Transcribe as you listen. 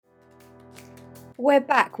We're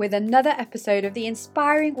back with another episode of the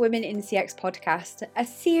Inspiring Women in CX podcast, a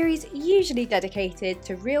series usually dedicated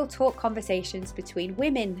to real talk conversations between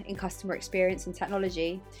women in customer experience and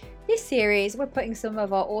technology. This series, we're putting some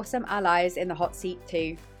of our awesome allies in the hot seat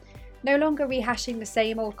too. No longer rehashing the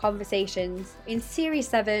same old conversations, in Series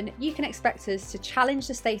 7, you can expect us to challenge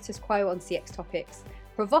the status quo on CX topics,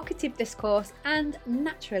 provocative discourse, and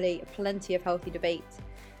naturally, plenty of healthy debate.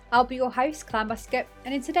 I'll be your host, Claire Muscat,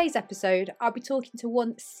 and in today's episode, I'll be talking to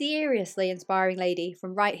one seriously inspiring lady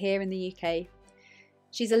from right here in the UK.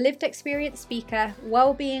 She's a lived experience speaker,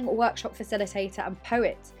 wellbeing workshop facilitator, and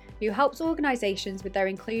poet who helps organisations with their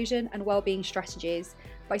inclusion and wellbeing strategies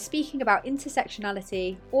by speaking about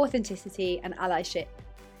intersectionality, authenticity, and allyship.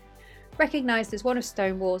 Recognised as one of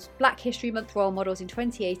Stonewall's Black History Month role models in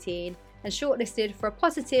 2018, and shortlisted for a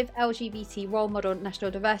positive LGBT Role Model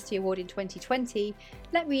National Diversity Award in 2020,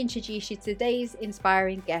 let me introduce you to today's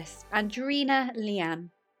inspiring guest, Andreena Leeanne.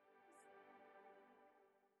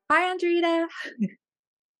 Hi, Andreena.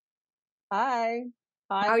 Hi.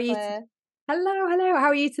 Hi, How are you? Claire. Hello. How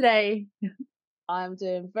are you today? I'm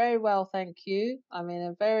doing very well, thank you. I'm in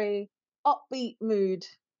a very upbeat mood.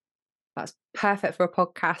 That's perfect for a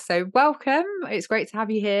podcast. So welcome. It's great to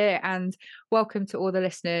have you here, and welcome to all the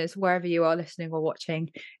listeners, wherever you are listening or watching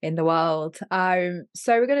in the world.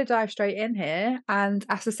 So we're going to dive straight in here and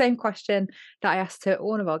ask the same question that I asked to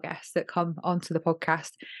all of our guests that come onto the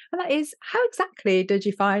podcast. And that is, how exactly did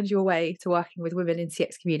you find your way to working with women in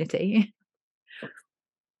CX community?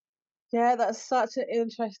 Yeah, that's such an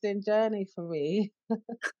interesting journey for me.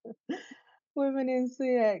 Women in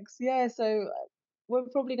CX. Yeah, so we're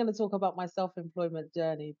probably going to talk about my self-employment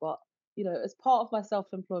journey, but as part of my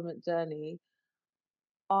self-employment journey,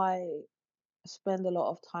 I spend a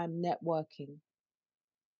lot of time networking.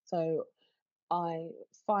 So I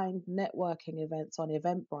find networking events on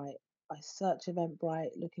Eventbrite. I search Eventbrite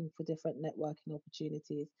looking for different networking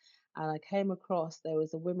opportunities. And I came across there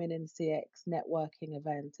was a Women in CX networking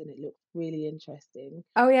event and it looked really interesting.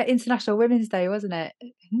 Oh yeah, International Women's Day, wasn't it?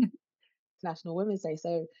 National Women's Day.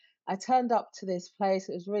 So I turned up to this place.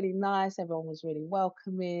 It was really nice. Everyone was really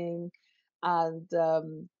welcoming and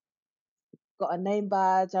got a name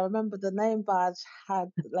badge. I remember the name badge had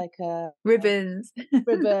like a Ribbons.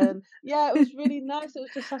 ribbon. Yeah, it was really nice. It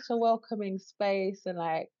was just such a welcoming space and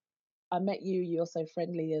like I met you. You're so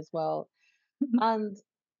friendly as well. And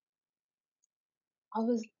I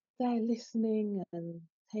was there listening and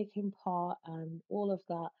taking part and all of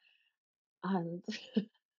that. And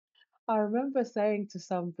I remember saying to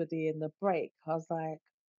somebody in the break, I was like,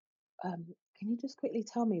 can you just quickly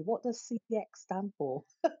tell me what does CX stand for?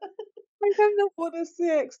 I remember. What does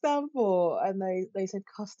CX stand for? And they said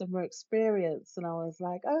customer experience. And I was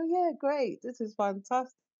like, oh yeah, great. This is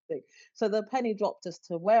fantastic. So the penny dropped as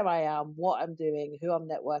to where I am, what I'm doing, who I'm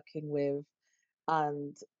networking with,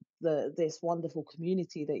 and this wonderful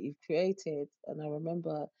community that you've created. And I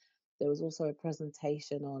remember there was also a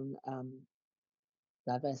presentation on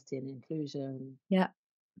diversity and inclusion. Yeah,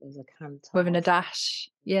 There was a within a cantar. dash.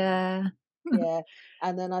 Yeah. Yeah.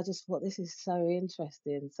 And then I just thought this is so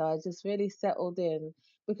interesting. So I just really settled in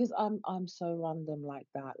because I'm so random like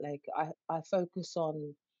that. Like I focus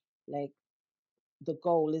on like the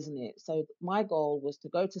goal, isn't it? So my goal was to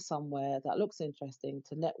go to somewhere that looks interesting,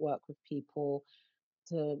 to network with people,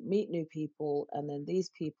 to meet new people, and then these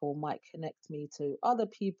people might connect me to other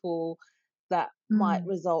people that might Mm.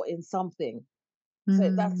 result in something. So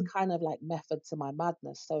that's the Mm. kind of like method to my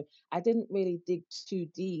madness. So I didn't really dig too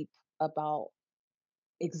deep about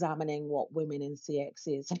examining what women in CX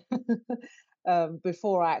is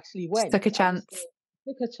before I actually Just went. took a I just chance.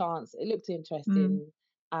 took a chance. It looked Mm. interesting,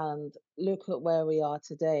 and look at where we are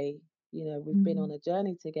today. We've been on Mm. a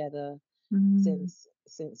journey together Mm.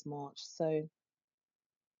 since March. So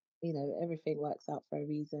everything works out for a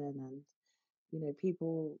reason, and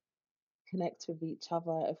people connect with each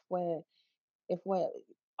other. If we're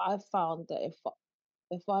I've found that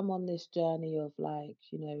if I'm on this journey of like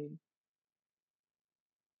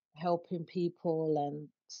helping people and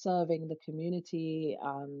serving the community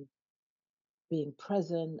and being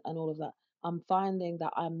present and all of that, I'm finding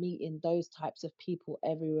that I'm meeting those types of people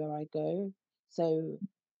everywhere I go. So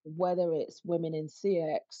whether it's women in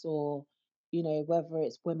CX or whether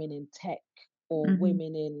it's women in tech or Mhm.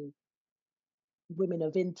 women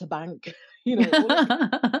of Interbank,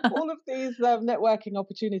 all of these networking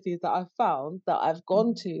opportunities that I've found that I've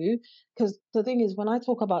gone Mhm. to. Because the thing is, when I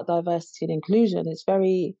talk about diversity and inclusion, it's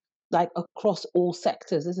very like across all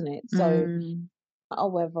sectors, isn't it? So Mm.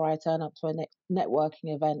 whether I turn up to a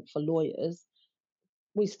networking event for lawyers,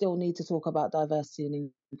 we still need to talk about diversity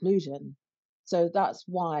and inclusion. So that's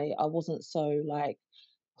why I wasn't so like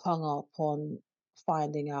hung up on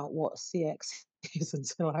finding out what CX is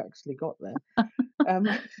until I actually got there. Um,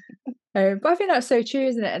 But I think that's so true,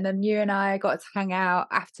 isn't it? And then you and I got to hang out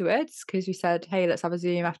afterwards because we said, hey, let's have a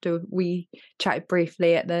Zoom after we chatted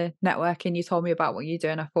briefly at the networking. You told me about what you do,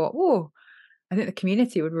 and I thought, oh, I think the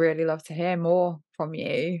community would really love to hear more from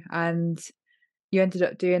you. And you ended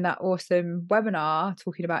up doing that awesome webinar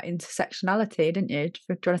talking about intersectionality, didn't you? Do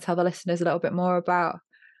you want to tell the listeners a little bit more about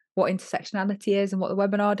what intersectionality is and what the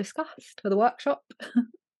webinar discussed or the workshop?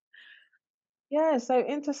 yeah, so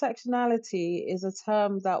intersectionality is a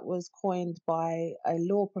term that was coined by a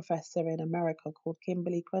law professor in America called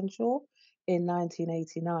Kimberly Crenshaw in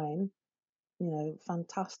 1989. You know,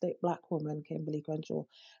 fantastic black woman, Kimberly Crenshaw.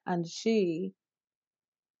 And she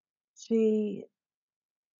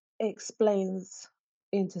explains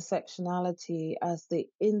intersectionality as the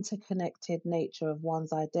interconnected nature of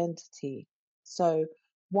one's identity. So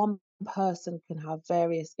one person can have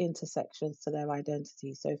various intersections to their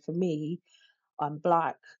identity. So for me, I'm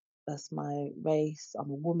black, that's my race. I'm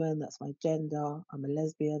a woman, that's my gender. I'm a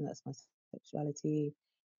lesbian, that's my sexuality.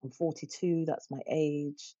 I'm 42, that's my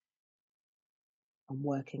age. I'm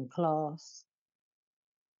working class.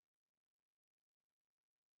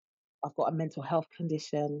 I've got a mental health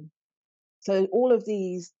condition. So all of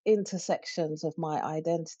these intersections of my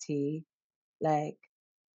identity, like,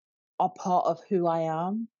 are part of who I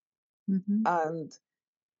am. Mm-hmm. And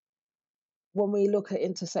when we look at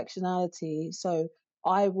intersectionality, so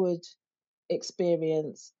I would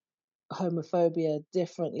experience homophobia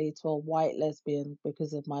differently to a white lesbian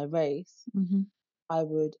because of my race. Mm-hmm. I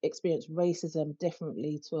would experience racism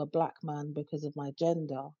differently to a black man because of my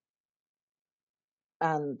gender.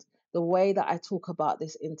 And the way that I talk about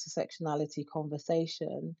this intersectionality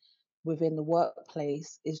conversation within the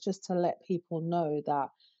workplace is just to let people know that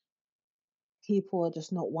people are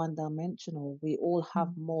just not one dimensional. We all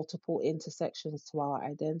have multiple intersections to our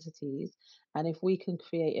identities. And if we can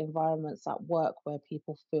create environments at work where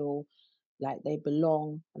people feel like they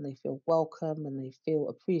belong and they feel welcome and they feel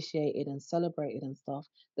appreciated and celebrated and stuff,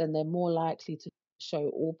 then they're more likely to show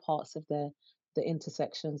all parts of the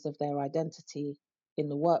intersections of their identity in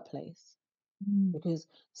the workplace. Mm-hmm. Because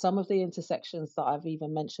some of the intersections that I've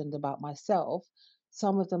even mentioned about myself,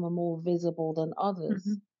 some of them are more visible than Mm-hmm.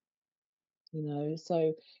 others, you know.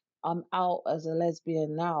 So I'm out as a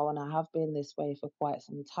lesbian now and I have been this way for quite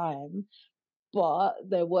some time, but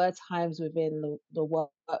there were times within the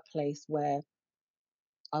workplace where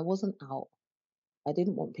I wasn't out. I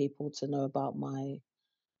didn't want people to know about my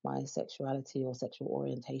sexuality or sexual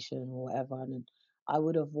orientation or whatever, and I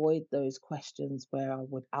would avoid those questions where I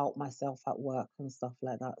would out myself at work and stuff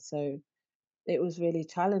like that. So it was really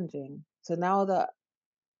challenging. So now that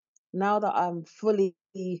I'm fully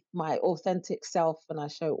my authentic self and I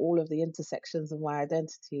show all of the intersections of my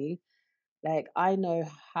identity, like, I know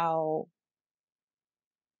how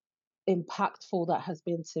impactful that has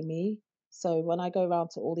been to me. So when I go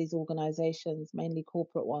around to all these organizations, mainly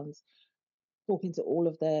corporate ones, talking to all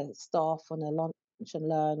of their staff on a lunch and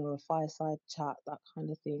learn or a fireside chat, that kind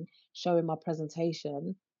of thing, showing my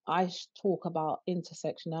presentation, I talk about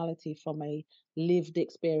intersectionality from a lived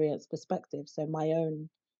experience perspective. So my own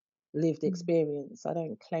lived experience. I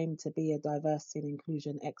don't claim to be a diversity and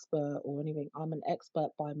inclusion expert or anything. I'm an expert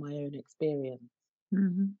by my own experience.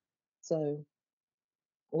 Mm-hmm. So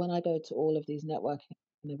when I go to all of these networking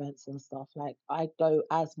events and stuff, like, I go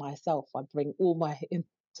as myself. I bring all my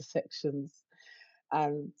intersections,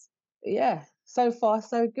 and yeah, so far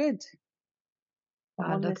so good. I'm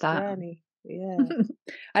I on love this that. journey. Yeah.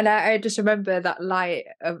 And I just remember that light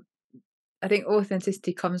of, I think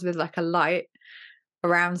authenticity comes with like a light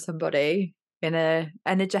around somebody in a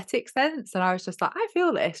energetic sense, and I was just like, I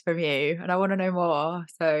feel this from you and I want to know more.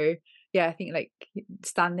 So yeah, I think like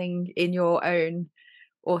standing in your own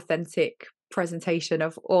authentic presentation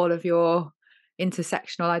of all of your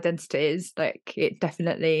intersectional identities, like, it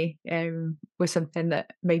definitely was something that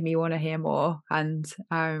made me want to hear more. And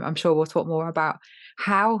I'm sure we'll talk more about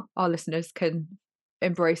how our listeners can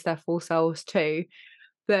embrace their full selves too.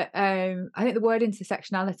 But I think the word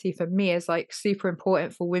intersectionality for me is like super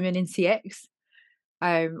important for women in CX,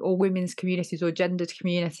 or women's communities or gendered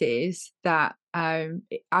communities. That I'm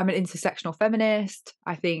an intersectional feminist.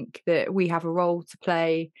 I think that we have a role to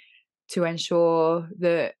play to ensure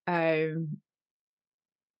that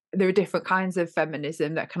there are different kinds of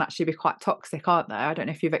feminism that can actually be quite toxic, aren't there? I don't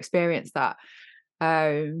know if you've experienced that,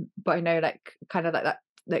 but I know like kind of like that,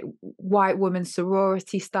 like white woman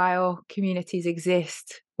sorority style communities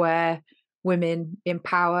exist where women in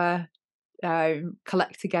power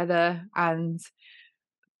collect together, and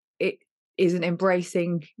it isn't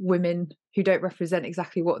embracing women who don't represent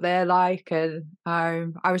exactly what they're like. And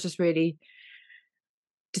I was just really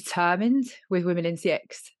determined with Women in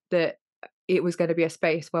CX that it was going to be a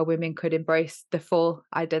space where women could embrace the full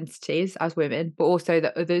identities as women, but also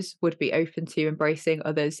that others would be open to embracing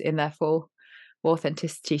others in their full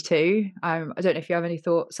authenticity too. I don't know if you have any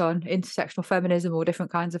thoughts on intersectional feminism or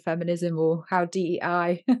different kinds of feminism, or how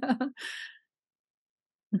DEI.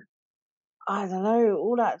 I don't know.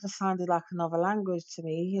 All that just sounded like another language to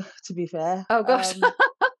me, to be fair. Oh gosh,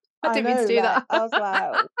 I I didn't mean to know, do like that. I was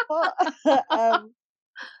like, what?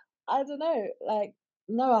 I don't know. Like,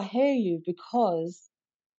 no, I hear you because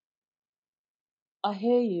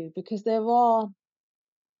there are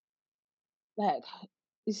like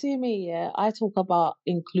you see me, yeah, I talk about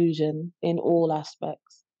inclusion in all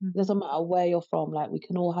aspects. Doesn't matter where you're from, like we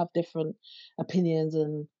can all have different opinions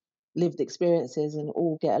and lived experiences and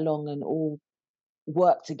all get along and all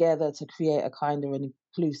work together to create a kind of an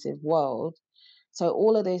inclusive world. So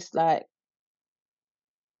all of this like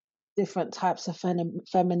different types of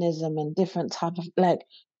feminism and different type of like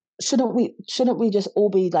shouldn't we just all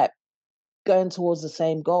be like going towards the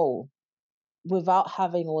same goal without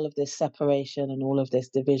having all of this separation and all of this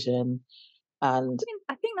division and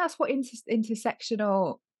I think that's what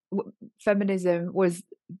intersectional feminism was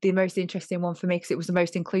the most interesting one for me, because it was the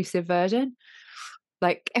most inclusive version.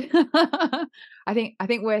 Like, I think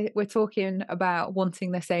we're talking about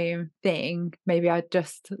wanting the same thing. Maybe I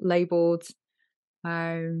just labeled,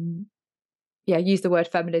 um, yeah, use the word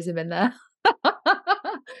feminism in there,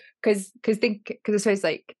 because I suppose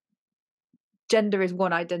like gender is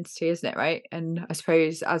one identity, isn't it, right? And I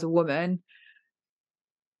suppose as a woman,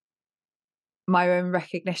 my own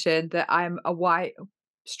recognition that I'm a white,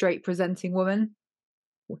 straight presenting woman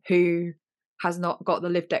who has not got the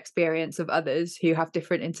lived experience of others who have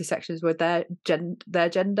different intersections with their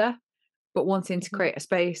gender, but wanting to Mhm. create a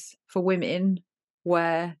space for women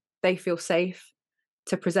where they feel safe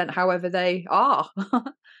to present however they are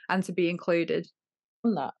and to be included.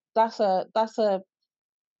 on that. That's a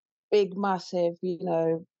big, massive,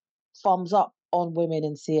 thumbs up on women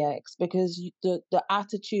in CX because the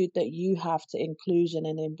attitude that you have to inclusion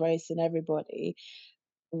and embracing everybody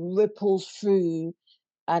ripples through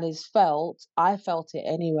and is felt. I felt it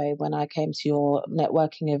anyway when I came to your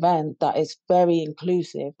networking event. That it's very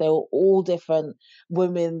inclusive. There were all different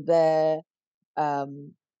women there.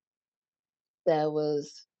 Um, there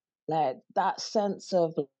was like that sense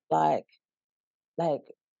of like like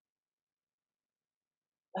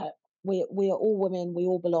like we are all women. We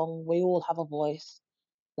all belong. We all have a voice.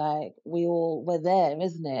 Like we're there,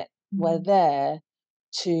 isn't it? We're Mm, there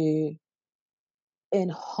to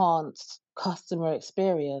enhance customer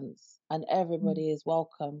experience and mm, everybody is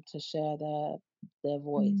welcome to share their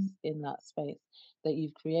voice mm. in that space that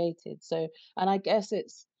you've created. So and I guess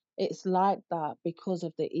it's like that because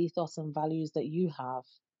of the ethos and values that you have.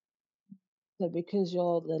 So because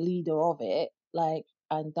you're the leader of it, like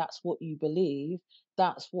and that's what you believe,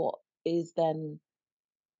 that's what is then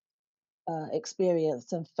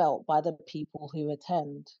experienced and felt by the people who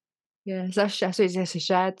attend. Yeah, so I suppose it's a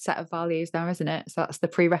shared set of values now, isn't it? So that's the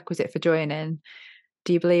prerequisite for joining.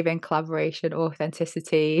 Do you believe in collaboration,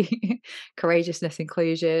 authenticity, courageousness,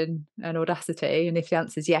 inclusion, and audacity? And if the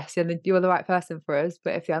answer is yes, then you're the right person for us.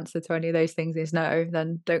 But if the answer to any of those things is no,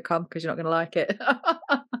 then don't come because you're not going to like it.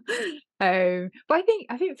 But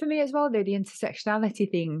I think for me as well, though, the intersectionality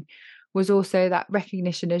thing was also that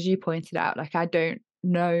recognition, as you pointed out. Like, I don't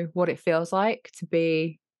know what it feels like to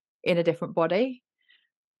be in a different body.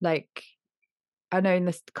 Like, I know in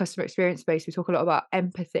this customer experience space, we talk a lot about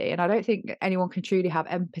empathy, and I don't think anyone can truly have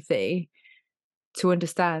empathy to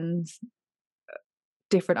understand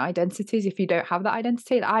different identities if you don't have that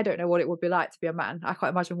identity. Like, I don't know what it would be like to be a man. I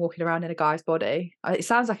can't imagine walking around in a guy's body. It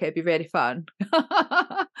sounds like it'd be really fun,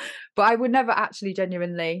 but I would never actually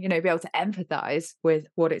genuinely, be able to empathize with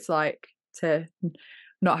what it's like to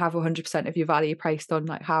not have 100% of your value placed on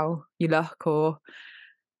like how you look, or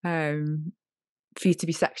um for you to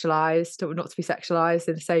be sexualized or not to be sexualized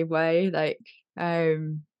in the same way. Like,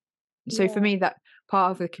 um, so for Yeah. me, that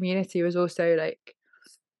part of the community was also like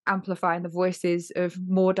amplifying the voices of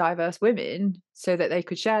more diverse women so that they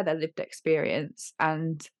could share their lived experience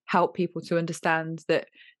and help people to understand that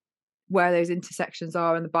where those intersections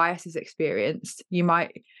are and the biases experienced, you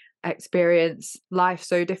might experience life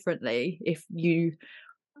so differently if you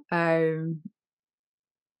um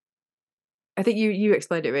I think you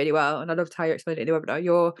explained it really well, and I loved how you explained it in the webinar.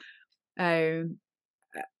 You're um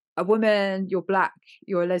a woman, you're black,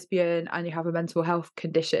 you're a lesbian, and you have a mental health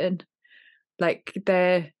condition. Like,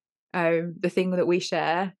 the thing that we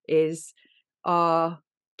share is our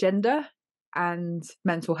gender, and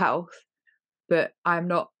mental health, but I'm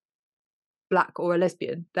not Black or a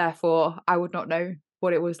lesbian. Therefore, I would not know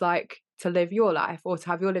what it was like to live your life or to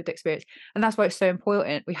have your lived experience. And that's why it's so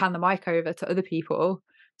important we hand the mic over to other people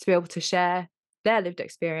to be able to share their lived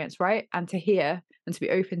experience, right? And to hear and to be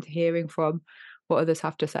open to hearing from what others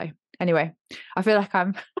have to say. Anyway, I feel like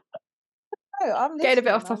I'm No, I'm getting a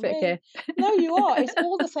bit listening. off I'm topic really here. No, you are. It's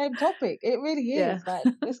all the same topic. It really Yeah. is. Like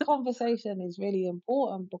this conversation is really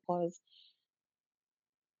important because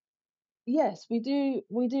yes, we do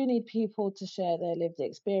need people to share their lived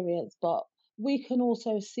experience, but we can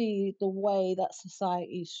also see the way that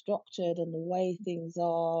society is structured and the way things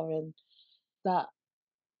are, and that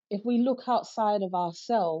if we look outside of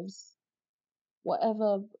ourselves,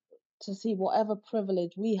 whatever to see whatever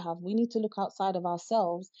privilege we have, we need to look outside of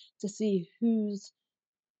ourselves to see who's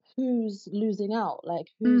losing out, like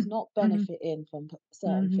who's Mm, not mhm, benefiting from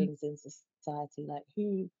certain mhm, things in society, like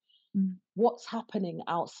who mm, what's happening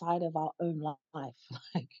outside of our own life.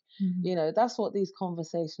 Like, mhm. that's what these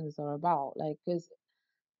conversations are about. Like, because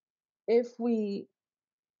if we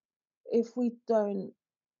don't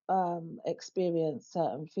experience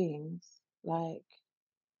certain things, like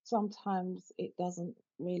sometimes it doesn't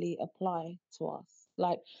really apply to us.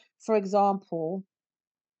 Like, for example,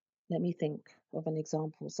 let me think of an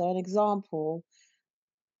example. So an example,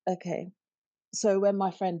 okay, so when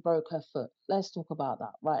my friend broke her foot, let's talk about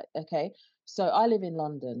that, right? Okay, so I live in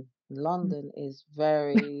London. Mm. London is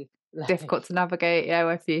very like Difficult to navigate, yeah,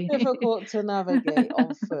 with you. difficult to navigate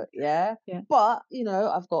on foot, yeah. Yeah. But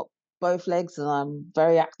I've got both legs and I'm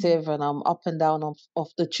very Mm, active and I'm up and down off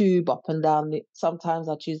the tube, up and down. Sometimes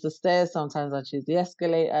I choose the stairs, sometimes I choose the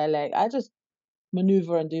escalator. Like I just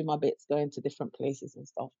maneuver and do my bits, going to different places and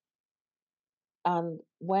stuff. And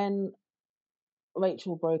when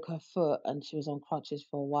Rachel broke her foot and she was on crutches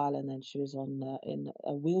for a while, and then she was on in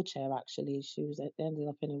a wheelchair. Actually, she was ended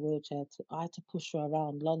up in a wheelchair. I had to push her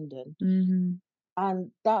around London, mhm.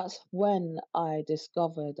 and that's when I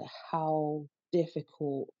discovered how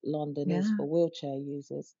difficult London is Yeah, for wheelchair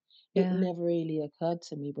users. It yeah. never really occurred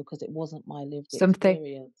to me because it wasn't my lived Something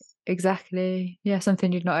experience. exactly. Yeah,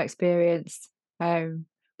 something you'd not experienced.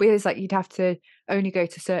 But it's like you'd have to only go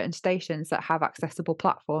to certain stations that have accessible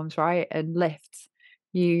platforms, right? And lifts.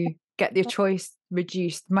 You get your choice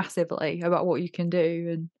reduced massively about what you can do.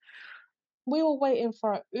 And We were waiting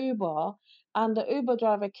for an Uber, and the Uber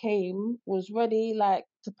driver came, was ready like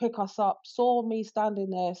to pick us up, saw me standing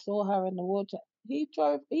there, saw her in the wheelchair. He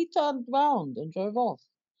turned round and drove off.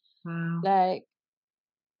 wow. Like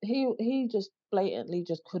he just blatantly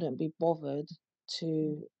just couldn't be bothered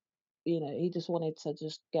to, he just wanted to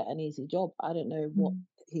just get an easy job. I don't know what Mm,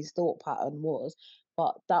 his thought pattern was,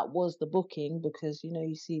 but that was the booking because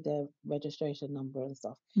you see their registration number and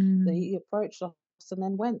stuff. So mm, he approached us and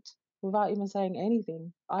then went without even saying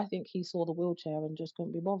anything. I think he saw the wheelchair and just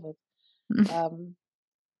couldn't be bothered. Um,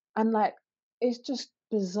 and like it's just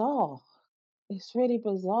bizarre. It's really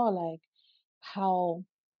bizarre, like how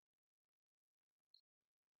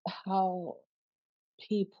how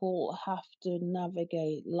people have to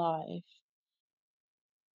navigate life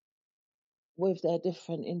with their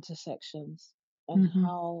different intersections, and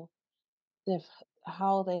mhm, they've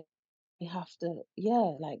how they have to,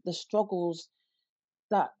 yeah, like the struggles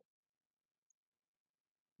that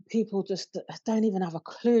people just don't even have a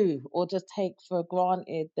clue or just take for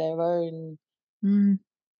granted their own mm,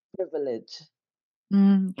 privilege.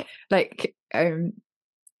 mm. Like,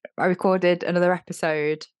 I recorded another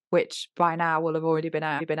episode, which by now will have already been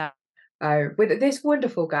out. With this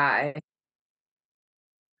wonderful guy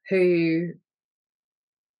who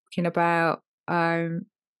talking about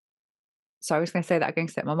so I was going to say that again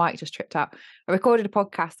because my mic just tripped out. I recorded a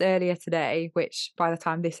podcast earlier today, which by the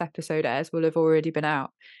time this episode airs will have already been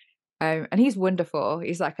out. And he's wonderful.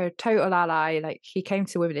 He's like a total ally. Like he came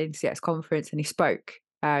to Women in CX conference and he spoke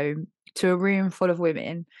to a room full of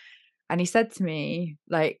women. And he said to me,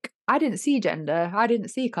 like, I didn't see gender, I didn't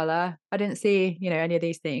see color, I didn't see, any of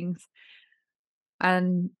these things.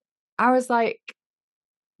 And I was like,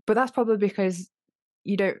 but that's probably because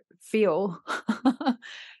you don't feel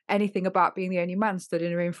anything about being the only man stood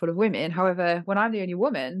in a room full of women. However, when I'm the only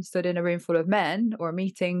woman stood in a room full of men or a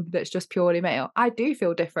meeting that's just purely male, I do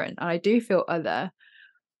feel different and I do feel other.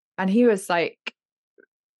 And he was like,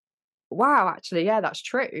 wow, actually, yeah, that's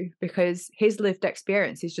true. Because his lived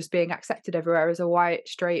experience is just being accepted everywhere as a white,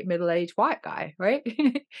 straight, middle aged white guy, right?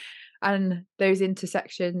 And those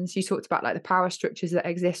intersections, you talked about like the power structures that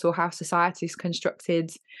exist or how society is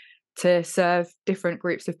constructed to serve different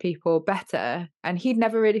groups of people better. And he'd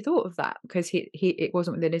never really thought of that because he it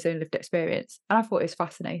wasn't within his own lived experience. And I thought it was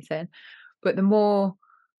fascinating. But the more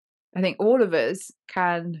I think all of us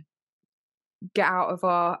can get out of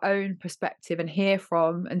our own perspective and hear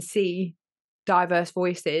from and see diverse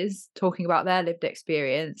voices talking about their lived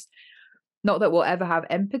experience. Not that we'll ever have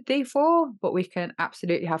empathy for, but we can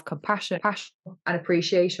absolutely have compassion and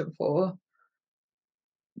appreciation for.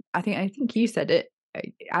 I think you said it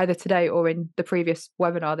either today or in the previous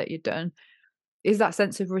webinar that you'd done, is that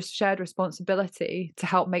sense of shared responsibility to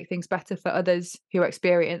help make things better for others who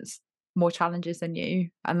experience more challenges than you.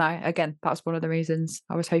 And again, that's one of the reasons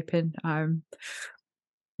I was hoping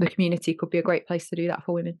the community could be a great place to do that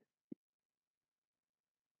for women.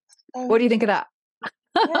 So What do you think of interesting. that?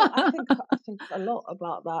 Yeah, I think a lot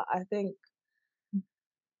about that. I think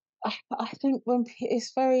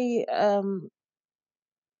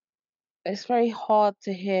it's very hard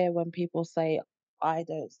to hear when people say I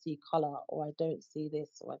don't see color, or I don't see this,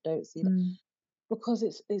 or I don't see that, Mm, because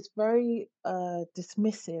it's very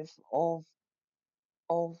dismissive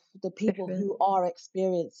of the people different. who are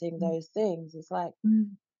experiencing Mm, those things. It's like,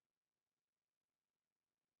 mm.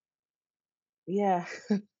 yeah,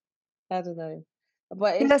 I don't know.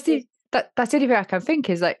 But Yeah, it's that's the only thing I can think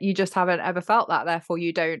is that you just haven't ever felt that, therefore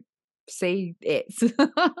you don't see it,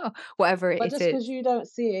 whatever but it just is. because you don't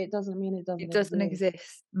see it doesn't mean it It doesn't doesn't exist.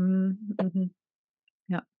 exist. Mhm.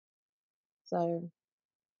 Yeah. So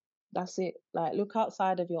that's it. Like, look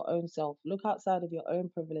outside of your own self, look outside of your own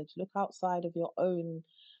privilege, look outside of your own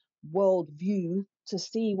worldview to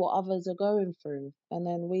see what others are going through. And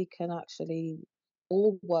then we can actually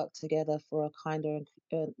all work together for a kinder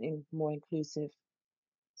and more inclusive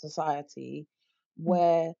society, Mm,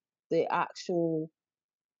 where the actual,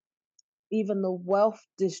 even the wealth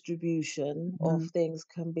distribution of mhm, things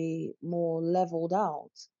can be more leveled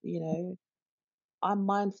out. I'm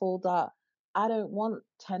mindful that I don't want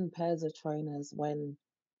 10 pairs of trainers when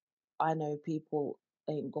I know people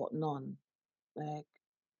ain't got none. Like,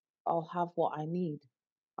 I'll have what I need.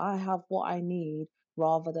 I have what I need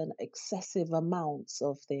rather than excessive amounts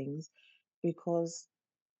of things, because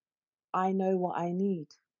I know what I need.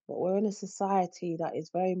 But we're in a society that is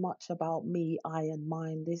very much about me, I, and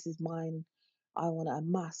mine. This is mine. I want to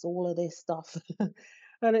amass all of this stuff.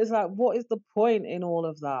 And it's like, what is the point in all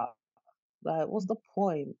of that? Like, what's the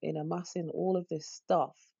point in amassing all of this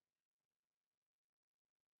stuff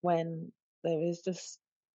when there is just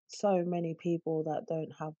so many people that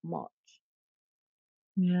don't have much?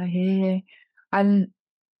 yeah, I hear you. And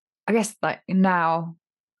I guess, like, now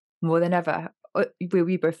more than ever,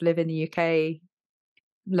 we both live in the UK,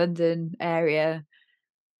 London area.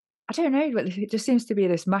 I don't know, but it just seems to be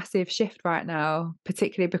this massive shift right now,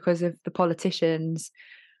 particularly because of the politicians,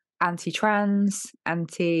 anti-trans,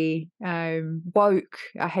 woke.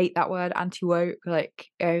 I hate that word, anti-woke. Like,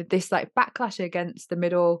 this like backlash against the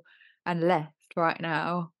middle and left right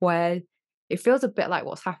now, where it feels a bit like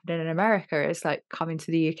what's happening in America is like coming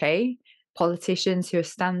to the UK. Politicians who are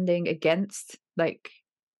standing against like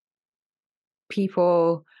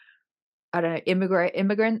people, I don't know,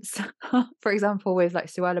 immigrants, for example, with like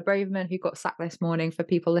Suella Braverman, who got sacked this morning, for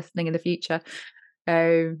people listening in the future.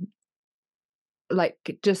 Um, like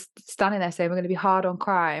just standing there saying we're going to be hard on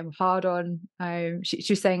crime, hard on. She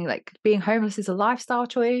was saying like being homeless is a lifestyle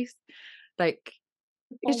choice. Like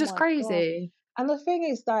it's Oh just my gosh. crazy. And the thing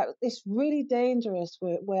is that it's really dangerous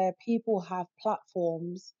where people have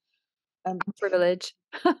platforms, and Privilege.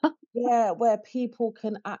 yeah, where people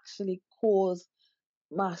can actually cause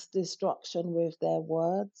mass destruction with their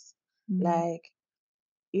words. Mm, Like,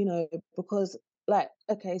 because, like,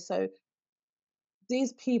 okay, so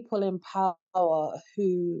these people in power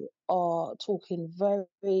who are talking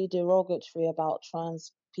very derogatory about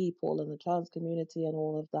trans people and the trans community and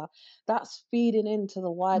all of that, that's feeding into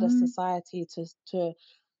the wider mm, society to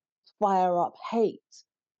fire up hate,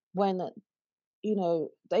 when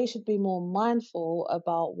they should be more mindful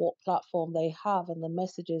about what platform they have and the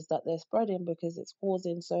messages that they're spreading, because it's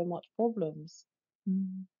causing so much problems.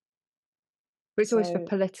 mm. But it's always for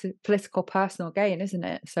So political personal gain, isn't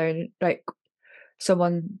it? So like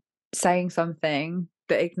someone saying something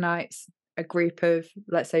that ignites a group of,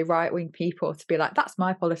 let's say, right wing people to be like, that's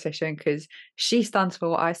my politician because she stands for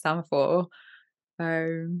what I stand for.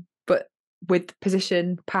 But with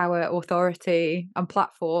position, power, authority, and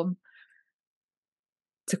platform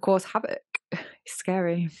to cause havoc. It's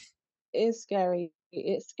scary. it's scary.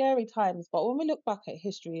 It's scary times, but when we look back at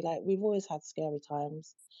history, like, we've always had scary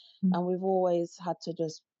times, Mm, and we've always had to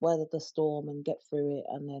just weather the storm and get through it,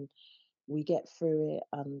 and then we get through it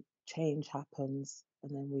and change happens,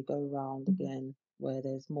 and then we go round mm, again where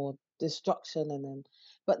there's more destruction, and then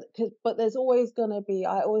but there's always going to be,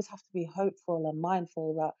 I always have to be hopeful and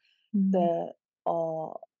mindful that mm, there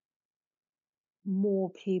are more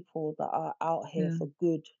people that are out here Yeah. for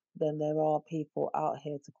good than there are people out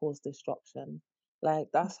here to cause destruction. Like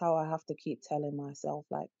that's how I have to keep telling myself.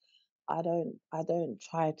 Like I don't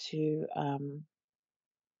try to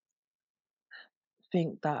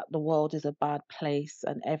think that the world is a bad place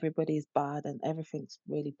and everybody's bad and everything's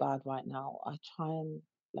really bad right now. I try and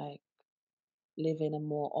like live in a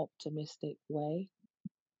more optimistic way.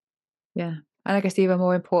 Yeah. And I guess even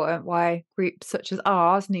more important, why groups such as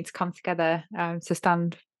ours need to come together to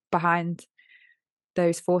stand behind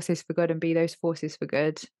those forces for good and be those forces for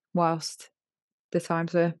good, whilst the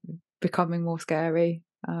times are becoming more scary,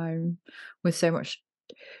 with so much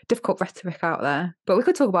difficult rhetoric out there. But we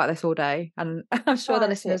could talk about this all day, and I'm sure the Allyship.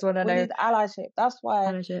 listeners want to We know need allyship. That's why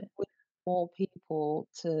how is it. we need more people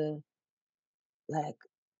to like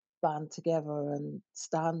band together and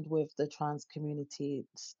stand with the trans community,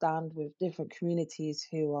 stand with different communities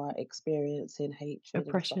who are experiencing hatred and stuff like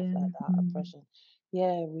Oppression. that, oppression.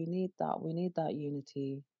 Yeah, we need that. We need that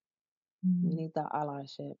unity. We Mm. need that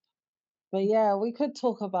allyship. But yeah, we could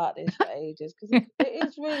talk about this for ages because it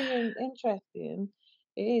is really interesting.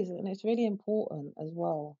 It is, and it's really important as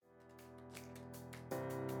well.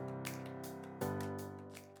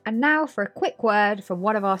 And now for a quick word from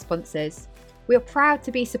one of our sponsors. We are proud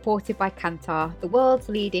to be supported by Kantar, the world's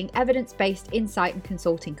leading evidence based insight and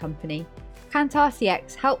consulting company. Kantar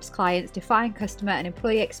CX helps clients define customer and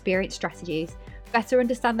employee experience strategies, better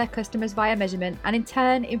understand their customers via measurement, and in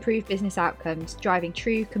turn improve business outcomes, driving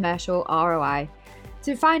true commercial ROI.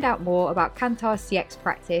 To find out more about Kantar's CX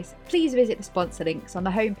practice, please visit the sponsor links on the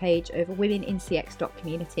homepage over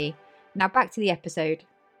womenincx.community. Now back to the episode.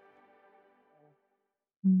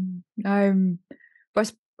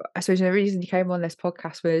 But I suppose the reason you came on this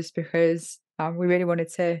podcast was because we really wanted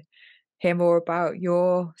to hear more about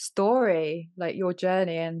your story, like your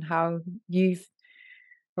journey, and how you've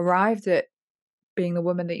arrived at being the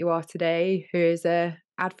woman that you are today, who is a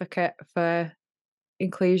advocate for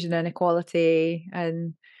inclusion and equality,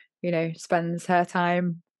 and spends her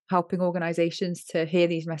time helping organisations to hear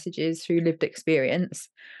these messages through lived experience.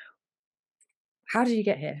 How did you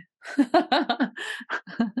get here?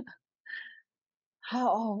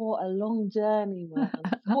 Oh, what a long journey, man.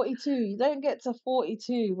 42. You don't get to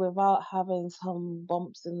 42 without having some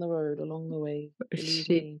bumps in the road along the way. Believe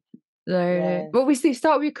She me. So, Yeah, well, we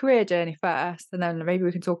start with your career journey first, and then maybe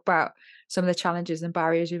we can talk about some of the challenges and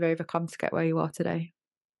barriers you've overcome to get where you are today.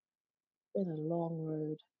 been a long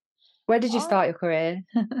road. Where did you I start your career?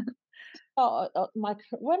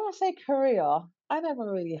 when I say career, I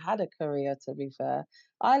never really had a career, to be fair.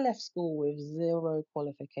 I left school with zero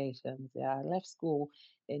qualifications. Yeah, I left school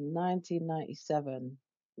in 1997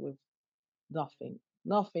 with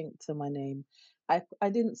nothing to my name. I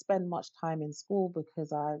didn't spend much time in school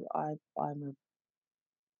because I'm a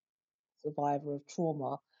survivor of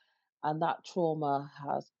trauma, and that trauma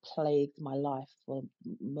has plagued my life for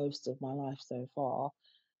most of my life so far.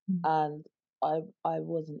 Mm, And I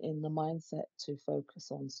wasn't in the mindset to focus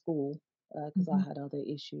on school because I mhm. had other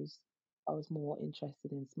issues. I was more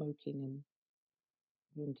interested in smoking and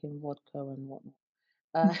drinking vodka and whatnot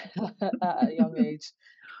uh, at a young age.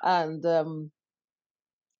 And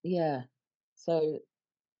yeah, so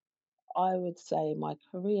I would say my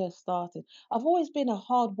career started. I've always been a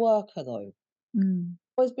hard worker though. Mm.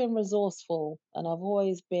 Always been resourceful, and I've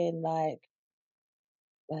always been like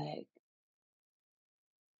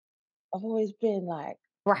I've always been like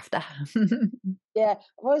Rafter. yeah, I've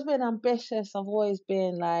always been ambitious. I've always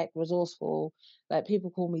been like resourceful. Like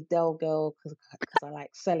people call me Del Girl because I like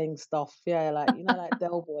selling stuff. Yeah, like like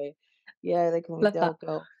Del Boy. Yeah, they call me Love Del that.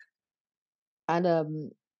 Girl.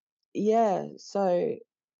 And yeah, so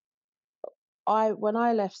I when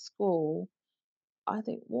I left school, I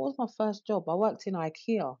think what was my first job? I worked in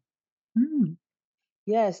IKEA. Mm.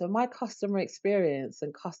 Yeah, so my customer experience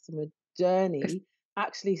and customer It's journey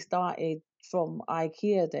actually started from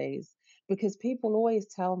IKEA days because people always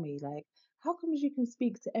tell me like, how comes you can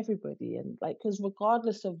speak to everybody? And like, because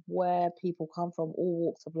regardless of where people come from, all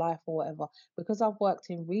walks of life or whatever, because I've worked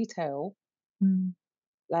in retail, mm,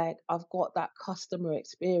 like I've got that customer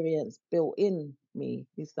experience built in me.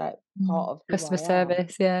 It's like part of who customer I am.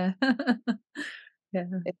 service, yeah. Yeah.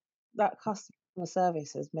 It, that customer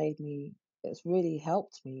service has made me, it's really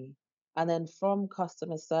helped me. And then from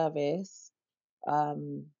customer service,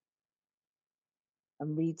 um,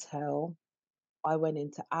 and retail, I went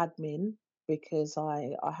into admin because I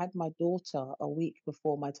had my daughter a week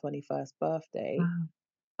before my 21st birthday. Wow.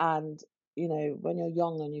 And, when you're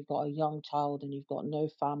young and you've got a young child and you've got no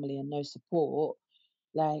family and no support,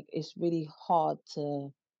 like it's really hard to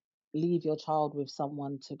leave your child with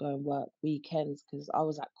someone to go and work weekends because I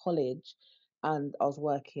was at college. and I was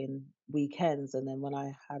working weekends. And then when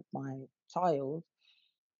I had my child,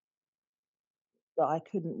 that I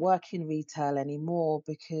couldn't work in retail anymore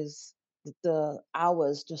because the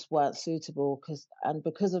hours just weren't suitable.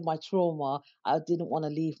 Because of my trauma, I didn't want to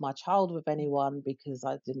leave my child with anyone because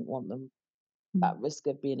I didn't want them at Mm. risk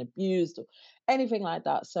of being abused or anything like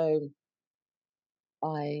that. So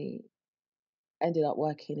I ended up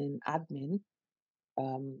working in admin,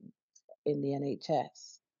 um, in the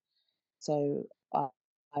NHS. So I,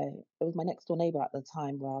 it was my next door neighbor at the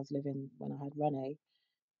time where I was living when I had Rene.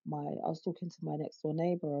 I was talking to my next door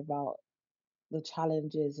neighbor about the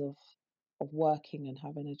challenges of working and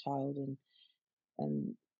having a child,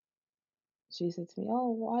 and she said to me,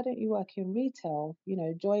 "Oh, why don't you work in retail?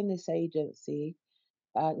 Join this agency,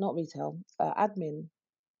 not retail, admin."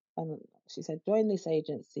 And she said, "Join this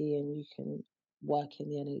agency and you can work in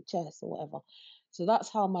the NHS or whatever." So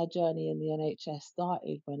that's how my journey in the NHS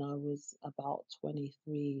started when I was about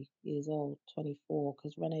 23 years old, 24,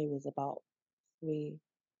 because Renee was about 3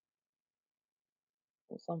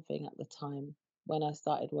 or something at the time when I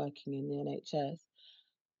started working in the NHS.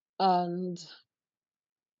 And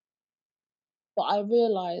but I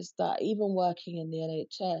realized that even working in the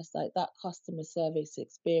NHS, like that customer service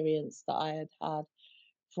experience that I had had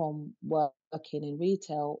from working in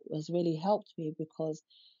retail has really helped me, because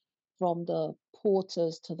from the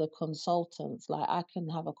porters to the consultants, like I can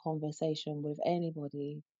have a conversation with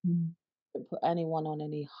anybody, Mm. don't put anyone on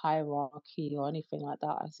any hierarchy or anything like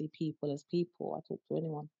that. I see people as people. I talk to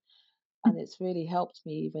anyone. And it's really helped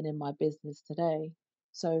me even in my business today.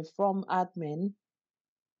 So from admin,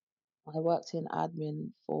 I worked in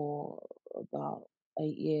admin for about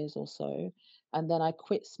 8 years or so. And then I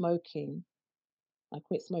quit smoking. I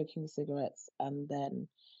quit smoking cigarettes and then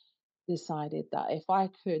decided that if I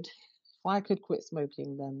could quit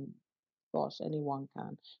smoking, then gosh, anyone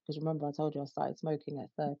can. Because remember, I told you I started smoking at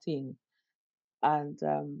 13, and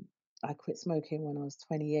I quit smoking when I was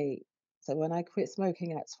 28. So when I quit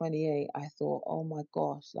smoking at 28, I thought, oh my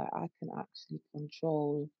gosh, like I can actually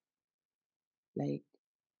control, like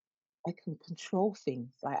I can control things.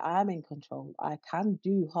 Like I'm in control. I can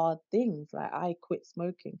do hard things. Like I quit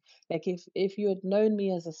smoking. Like if you had known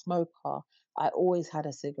me as a smoker, I always had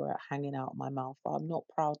a cigarette hanging out of my mouth. I'm not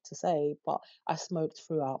proud to say, but I smoked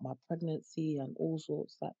throughout my pregnancy and all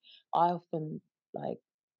sorts. Like I often like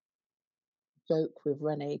joke with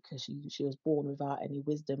Renee because she was born without any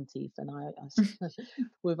wisdom teeth, and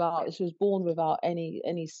without she was born without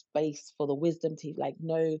any space for the wisdom teeth. Like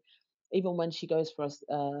no, even when she goes for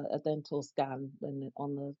a dental scan and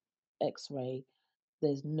on the X-ray,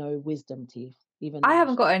 there's no wisdom teeth. Even I now,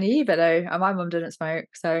 haven't got any either though, and my mum didn't smoke,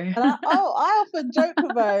 so I often joke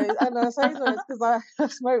with her, and I say to her, it's because I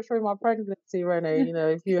smoked through my pregnancy, Renee.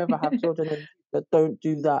 If you ever have children in the future, don't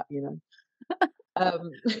do that.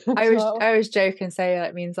 Um, so I always joke and say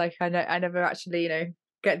that means like I never actually,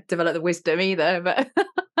 get develop the wisdom either, but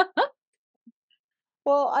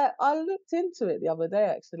Well, I looked into it the other day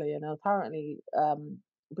actually, and apparently,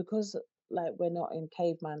 because like we're not in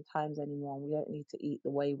caveman times anymore, and we don't need to eat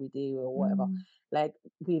the way we do or whatever. Mm, Like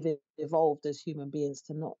we've evolved as human beings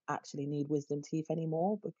to not actually need wisdom teeth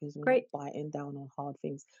anymore because we're not great. biting down on hard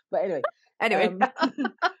things. But anyway, Anyway.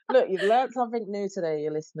 um, look, you've learned something new today,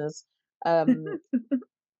 your listeners. Um,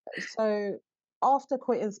 so after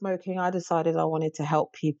quitting smoking, I decided I wanted to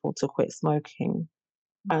help people to quit smoking.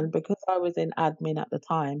 And because I was in admin at the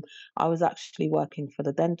time, I was actually working for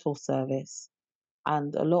the dental service.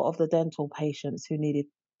 And a lot of the dental patients who needed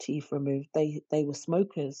teeth removed, they were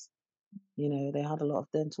smokers. They had a lot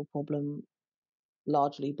of dental problem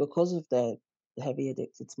largely because of their heavy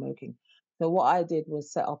addicted smoking. So what I did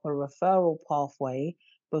was set up a referral pathway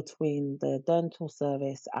between the dental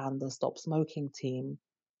service and the stop smoking team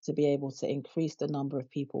to be able to increase the number of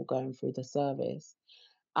people going through the service,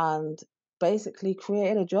 and basically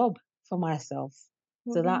created a job for myself.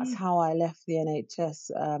 So that's Amazing. how I left the NHS.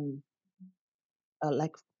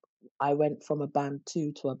 Like I went from a band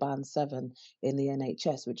 2 to a band 7 in the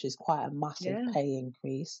NHS, which is quite a massive Yeah. pay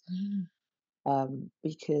increase, Mm,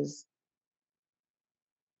 because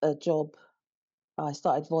a job I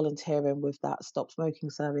started volunteering with that stop smoking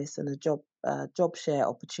service, and a job share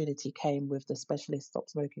opportunity came with the specialist stop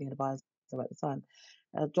smoking advisor at the time.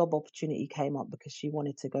 A job opportunity came up because she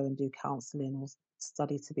wanted to go and do counselling or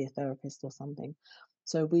study to be a therapist or something.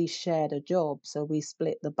 So we shared a job. So we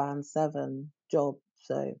split the band 7 job.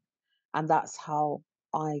 And that's how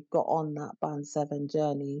I got on that band 7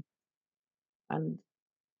 journey. And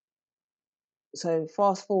so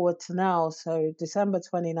fast forward to now, so December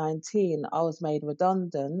 2019, I was made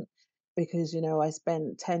redundant because I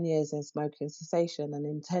spent 10 years in smoking cessation, and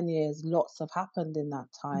in 10 years lots have happened in that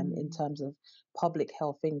time in Mm. terms of Public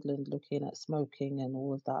Health England looking at smoking and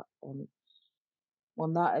all of that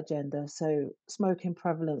on that agenda. So smoking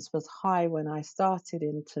prevalence was high when I started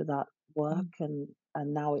into that work, Mm.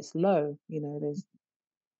 and now it's low. There's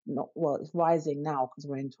not, well, it's rising now because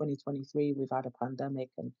we're in 2023, we've had a pandemic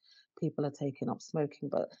and people are taking up smoking,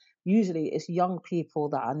 but usually it's young people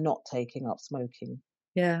that are not taking up smoking.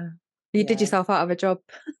 Yeah. You did Yeah. yourself out of a job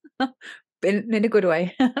in a good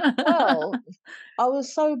way. Well, I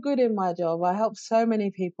was so good in my job. I helped so many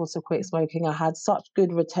people to quit smoking. I had such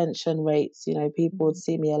good retention rates. People would Mm.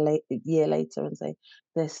 see me a year later and say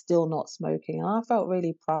they're still not smoking. And I felt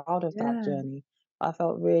really proud of that Yeah. journey. I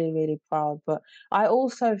felt really, really proud. But I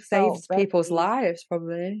also felt Saved people's very, lives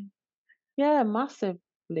probably. yeah,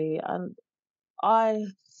 massively. And I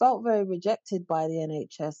felt very rejected by the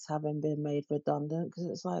NHS having been made redundant, because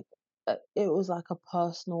it's like it was like a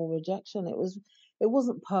personal rejection. It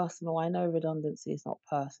wasn't personal. I know redundancy is not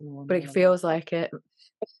personal and But all it of that. feels like it.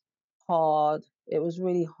 Hard. It was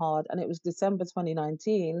really hard, and it was December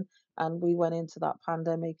 2019, and we went into that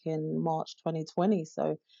pandemic in March 2020.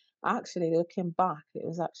 So actually, looking back, it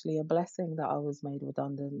was actually a blessing that I was made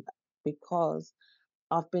redundant, because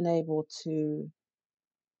I've been able to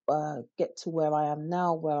get to where I am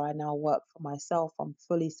now, where I now work for myself. I'm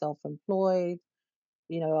fully self-employed.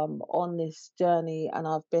 I'm on this journey, and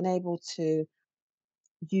I've been able to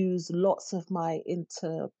use lots of my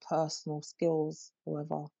interpersonal skills,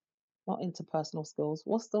 however, not interpersonal skills.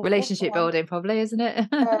 What's the Relationship one? building probably, isn't it?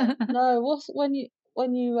 No, what's when you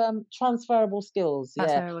transferable skills?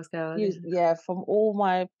 That's Yeah. where I was Use, going. yeah, from all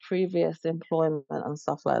my previous employment and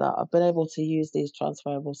stuff like that. I've been able to use these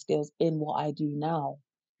transferable skills in what I do now.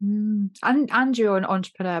 And you're an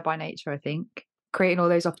entrepreneur by nature, I think. Creating all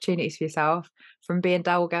those opportunities for yourself, from being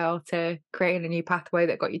Dell girl to creating a new pathway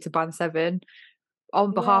that got you to band 7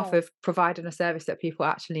 on behalf Yeah, of providing a service that people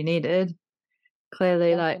actually needed. Clearly,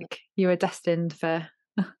 definitely. like, you were destined for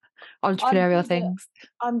I'm entrepreneurial good at things.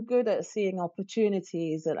 I'm good at seeing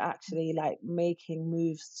opportunities and actually like making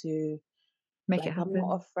moves to, Make it like, I'm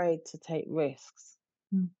not happen. afraid to take risks.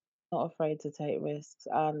 Mm. Not afraid to take risks,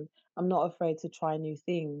 and I'm not afraid to try new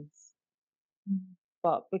things. Mm.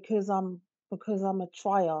 But because I'm a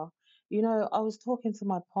trier, I was talking to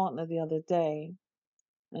my partner the other day,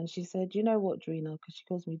 and she said, "You know what, Drina?" Because she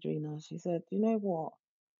calls me Drina. She said, "You know what?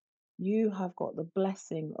 You have got the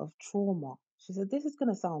blessing of trauma." She said, "This is going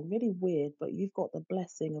to sound really weird, but you've got the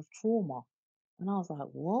blessing of trauma." And I was like,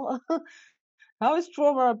 "What? How is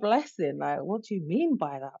trauma a blessing? Like, what do you mean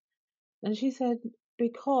by that?" And she said,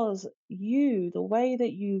 "Because the way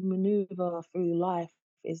that you maneuver through life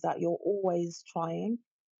is that you're always trying,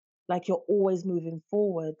 like you're always moving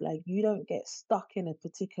forward. Like you don't get stuck in a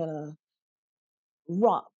particular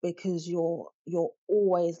rut because you're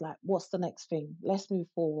always like, what's the next thing? Let's move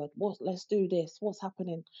forward. Let's do this. What's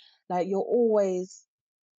happening?" Like you're always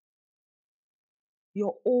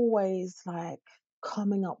like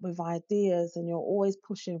coming up with ideas, and you're always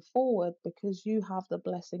pushing forward because you have the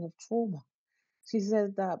blessing of trauma. She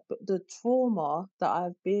said that the trauma that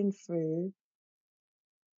I've been through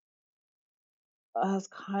has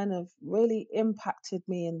kind of really impacted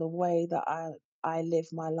me in the way that I live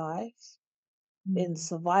my life in Mm.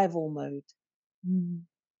 survival mode, Mm.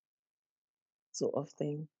 sort of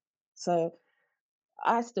thing. So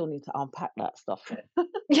I still need to unpack that stuff.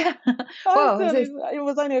 Yeah. Well, It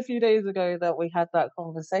was only a few days ago that we had that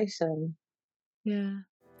conversation. yeah.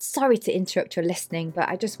 Sorry to interrupt your listening, but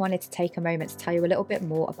I just wanted to take a moment to tell you a little bit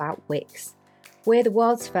more about Wix. We're the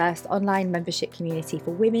world's first online membership community for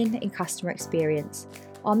women in customer experience.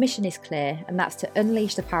 Our mission is clear, and that's to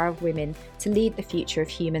unleash the power of women to lead the future of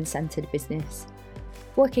human-centered business.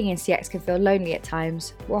 Working in CX can feel lonely at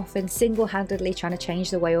times. We're often single-handedly trying to change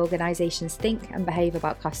the way organisations think and behave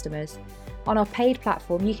about customers. On our paid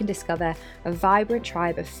platform, you can discover a vibrant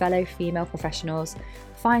tribe of fellow female professionals,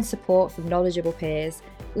 find support from knowledgeable peers,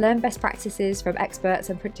 learn best practices from experts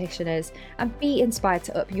and practitioners, and be inspired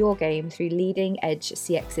to up your game through leading-edge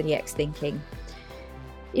CX and EX thinking.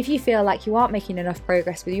 If you feel like you aren't making enough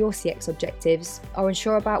progress with your CX objectives, are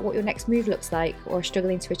unsure about what your next move looks like, or are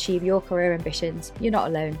struggling to achieve your career ambitions, you're not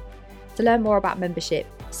alone. To learn more about membership,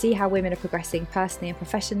 see how women are progressing personally and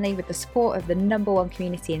professionally with the support of the #1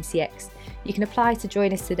 community in CX, you can apply to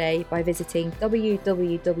join us today by visiting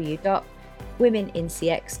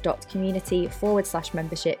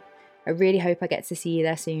www.womenincx.community/membership. I really hope I get to see you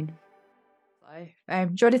there soon. So, do you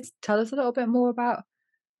want to tell us a little bit more about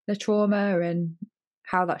the trauma and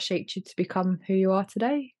how that shaped you to become who you are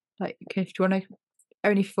today? Like, if you want to,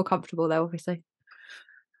 only if you feel comfortable though, obviously.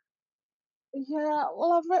 Yeah,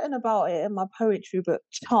 well, I've written about it in my poetry book,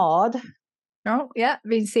 Charred. Oh, yeah,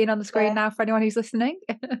 being seen on the screen Where now for anyone who's listening.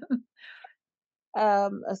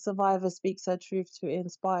 a survivor speaks her truth to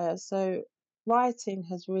inspire. So writing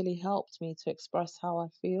has really helped me to express how I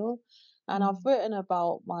feel. And I've Mm, written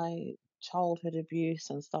about my childhood abuse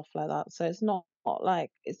and stuff like that. So it's not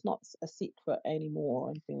like it's not a secret anymore or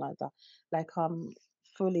anything like that. Like I'm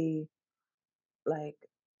fully like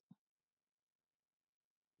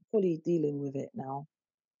fully dealing with it now.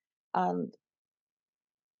 And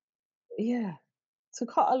yeah, to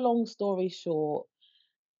cut a long story short,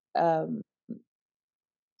 um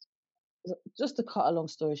just to cut a long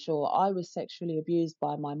story short, I was sexually abused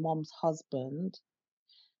by my mom's husband.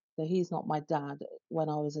 So he's not my dad when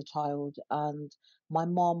I was a child, and my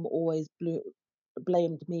mom always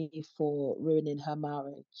blamed me for ruining her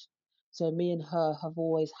marriage. So me and her have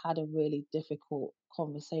always had a really difficult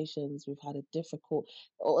conversations. We've had a difficult,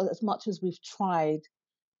 or as much as we've tried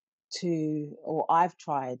to, or I've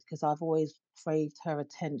tried, because I've always craved her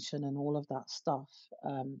attention and all of that stuff.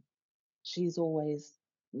 She's always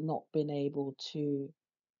not been able to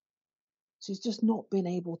she's just not been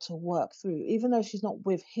able to work through, even though she's not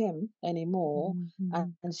with him anymore, mhm, and,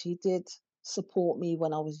 mhm, and she did support me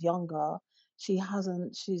when I was younger. She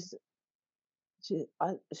hasn't. She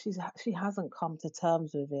hasn't come to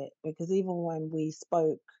terms with it, because even when we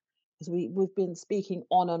spoke, because we've been speaking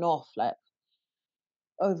on and off like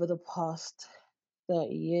over the past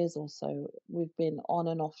 30 years or so, we've been on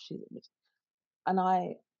and off. And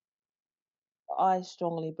I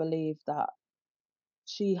strongly believe that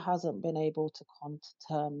she hasn't been able to come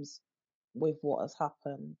to terms with what has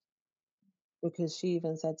happened, because she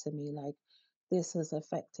even said to me like, this has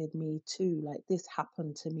affected me too, like this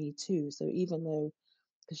happened to me too. So even though,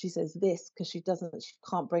 because she says this, because she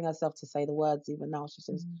can't bring herself to say the words even now, she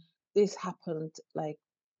says mm, this happened like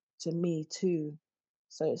to me too.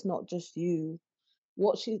 So it's not just you.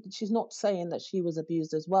 What she's not saying that she was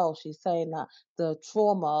abused as well, she's saying that the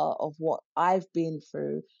trauma of what I've been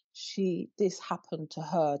through, she this happened to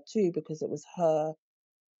her too, because it was her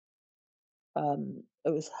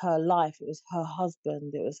life, it was her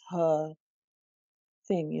husband, it was her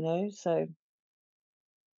thing, so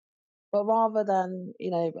but rather than,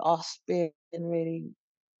 us being really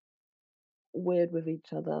weird with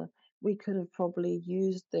each other, we could have probably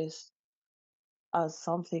used this as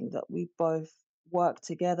something that we both work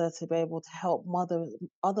together to be able to help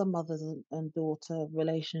other mothers and daughter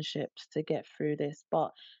relationships to get through this.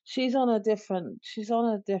 But she's on a different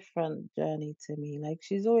journey to me. Like,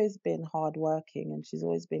 she's always been hardworking and she's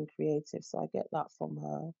always been creative, so I get that from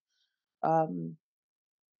her. um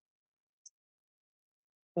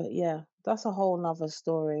But yeah, that's a whole nother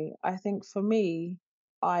story. I think for me,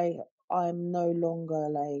 I I'm no longer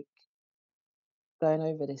like going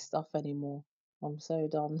over this stuff anymore. I'm so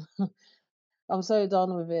done. I'm so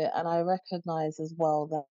done with it, and I recognize as well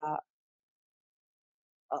that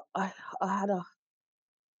I had a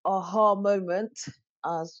aha moment,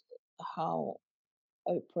 as how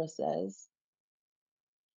Oprah says,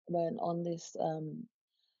 when on this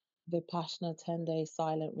Vipassana 10-day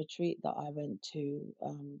silent retreat that I went to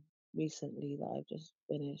recently, that I just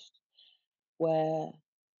finished, where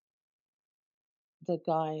the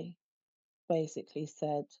guy basically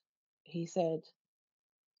said, he said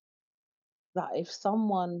that if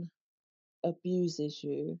someone abuses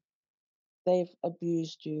you, they've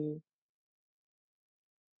abused you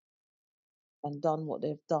and done what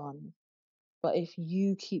they've done. But if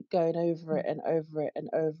you keep going over mm, it and over it and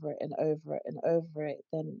over it and over it and over it,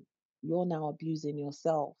 then you're now abusing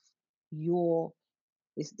yourself. You're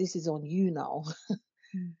this is on you now.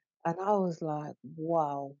 mm. And I was like,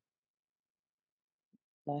 wow,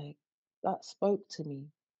 like that spoke to me.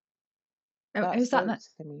 That Was that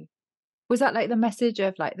spoke to me. was that like the message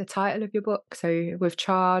of like the title of your book? So with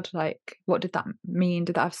Chard, like what did that mean?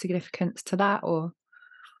 Did that have significance to that or?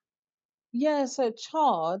 Yeah, so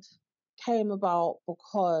Chard came about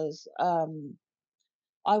because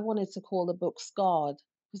I wanted to call the book Scarred,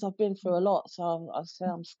 because I've been through a lot. So I say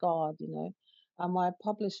I'm scarred. And my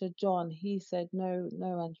publisher, John, he said, no, no,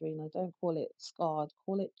 Andreena, don't call it Scarred,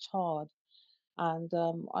 call it Charred. And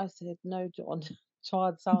I said, no, John,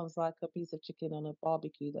 charred sounds like a piece of chicken on a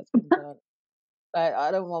barbecue that's been burnt. Like,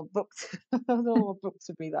 I don't want books. I don't want book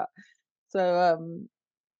to be that. So,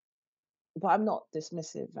 but I'm not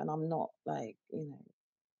dismissive, and I'm not like,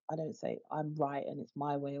 I don't say I'm right and it's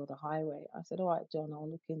my way or the highway. I said, all right, John, I'll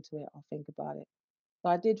look into it. I'll think about it. So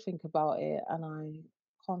I did think about it, and I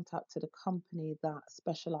contacted a company that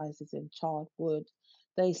specializes in charred wood.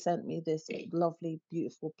 they sent me this lovely,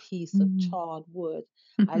 beautiful piece of Mm. charred wood.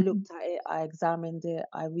 I looked at it, I examined it,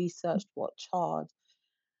 I researched what charred,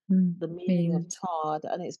 Mm. the meaning of Means. charred,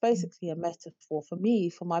 and it's Mm. basically a metaphor for me,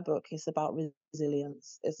 for my book. It's about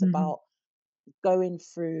resilience. It's Mhm. about going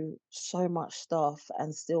through so much stuff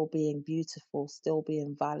and still being beautiful, still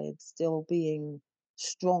being valid, still being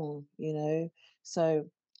strong, you know? So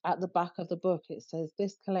at the back of the book, it says,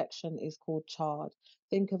 "This collection is called Charred.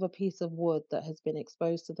 Think of a piece of wood that has been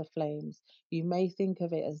exposed to the flames. You may think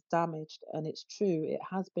of it as damaged, and it's true, it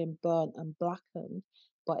has been burnt and blackened,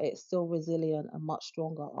 but it's still resilient and much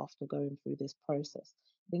stronger after going through this process.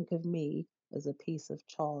 Think of me as a piece of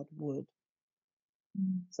charred wood."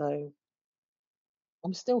 Mm. So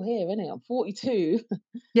I'm still here, innit? I'm 42.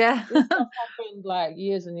 Yeah. This stuff happened like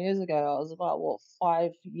years and years ago. I was about what,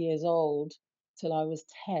 5 years old till I was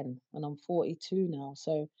 10, and I'm 42 now.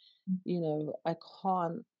 So,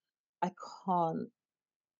 can't, I can't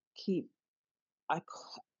keep,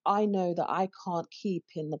 I know that I can't keep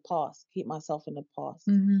myself in the past,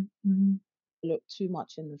 Mhm. Mhm. look too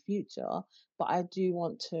much in the future, but I do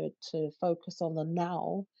want to focus on the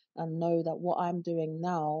now and know that what I'm doing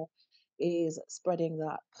now is spreading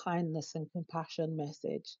that kindness and compassion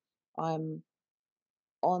message. I'm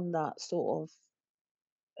on that sort of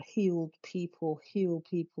heal people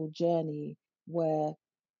journey where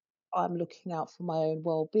I'm looking out for my own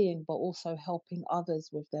well-being, but also helping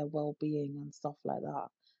others with their well-being and stuff like that.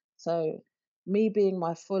 So me being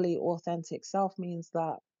my fully authentic self means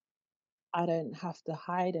that I don't have to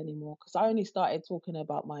hide anymore, because I only started talking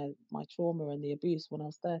about my trauma and the abuse when I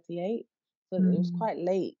was 38. So it was Mm. quite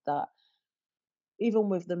late that, even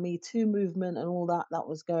with the Me Too movement and all that that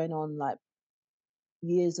was going on like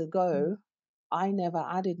years Mm. ago, I never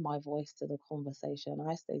added my voice to the conversation.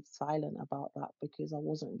 I stayed silent about that because I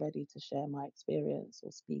wasn't ready to share my experience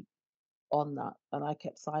or speak on that. And I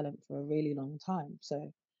kept silent for a really long time.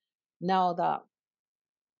 So now that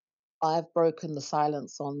I've broken the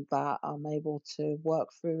silence on that, I'm able to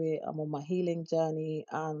work through it. I'm on my healing journey,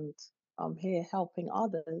 and I'm here helping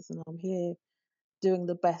others, and I'm here doing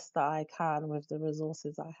the best that I can with the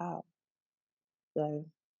resources I have. So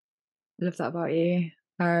Love that about you.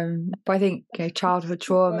 But I think, just childhood keep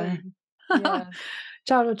trauma, going. Yeah.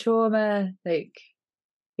 childhood trauma, like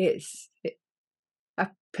it's a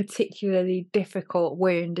particularly difficult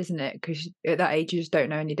wound, isn't it? Because at that age you just don't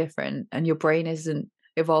know any different, and your brain isn't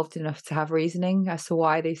evolved enough to have reasoning as to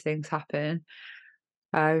why these things happen.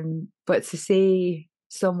 But to see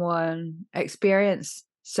someone experience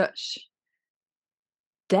such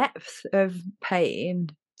depth of pain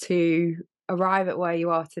to arrive at where you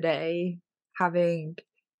are today, having,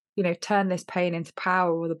 turn this pain into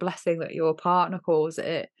power, or the blessing that your partner calls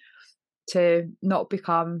it, to not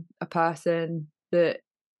become a person that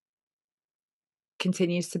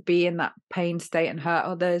continues to be in that pain state and hurt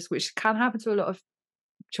others, which can happen to a lot of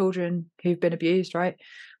children who've been abused, right?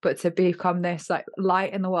 But to become this like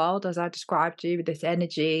light in the world, as I described you, with this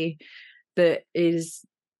energy that is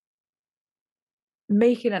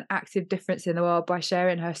making an active difference in the world by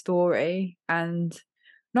sharing her story and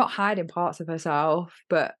not hiding parts of herself,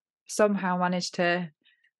 but somehow managed to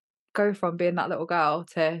go from being that little girl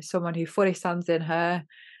to someone who fully stands in her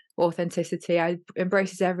authenticity. I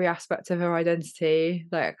embraces every aspect of her identity.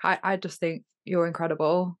 Like I just think you're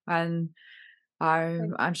incredible, and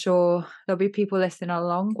Thank I'm sure there'll be people listening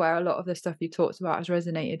along where a lot of the stuff you talked about has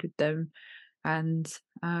resonated with them. And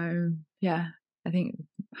yeah, I think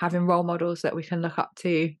having role models that we can look up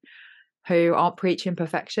to who aren't preaching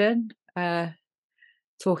perfection,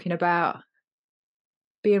 talking about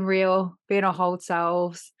being real, being our whole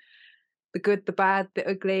selves, the good, the bad, the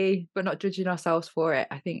ugly, but not judging ourselves for it.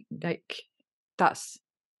 I think like that's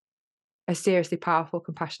a seriously powerful,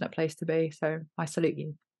 compassionate place to be. So I salute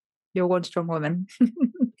you. You're one strong woman.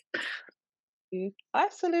 you. I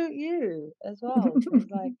salute you as well, because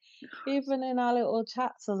like, even in our little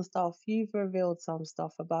chats and stuff, you've revealed some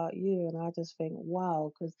stuff about you, and I just think,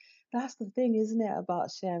 wow, because that's the thing, isn't it,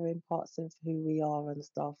 about sharing parts of who we are and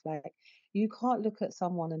stuff. Like, you can't look at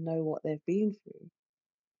someone and know what they've been through,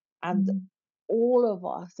 and Mm. all of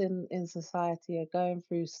us in society are going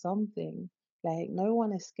through something. Like, no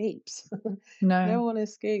one escapes. No. No one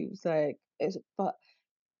escapes. Like, but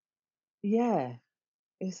yeah,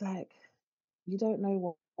 it's like, you don't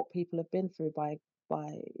know what people have been through by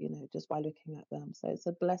just by looking at them. So it's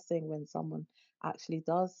a blessing when someone actually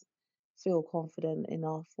does feel confident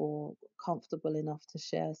enough or comfortable enough to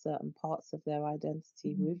share certain parts of their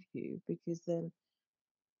identity Mhm. with you, because then,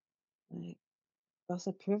 like, that's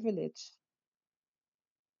a privilege.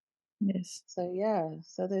 Yes. So yeah,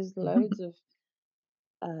 so there's loads of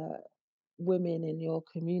uh women in your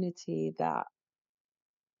community that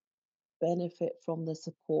benefit from the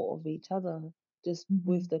support of each other, just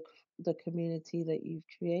with Mhm. the community that you've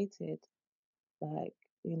created. Like,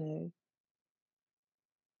 you know,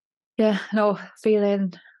 Yeah, no,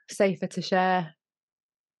 feeling safer to share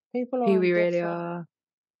people are who on we really different are.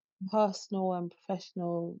 personal and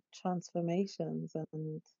professional transformations,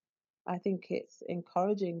 and I think it's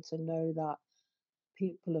encouraging to know that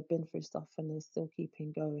people have been through stuff and they're still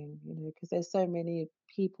keeping going, you know, because there's so many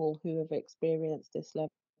people who have experienced this level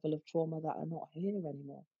of trauma that are not here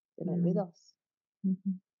anymore. They're not with Mm. us.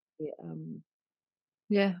 Mhm. They,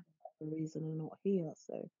 Yeah. for a reason are not here.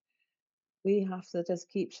 So we have to just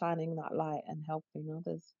keep shining that light and helping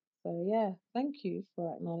others. So yeah, thank you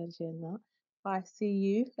for acknowledging that. I see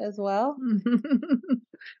you as well. Mm,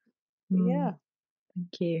 Yeah,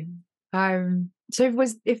 thank you. So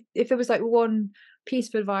if there was like one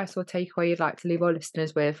piece of advice or takeaway you'd like to leave our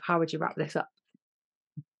listeners with, how would you wrap this up?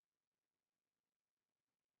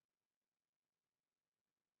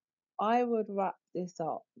 I would wrap this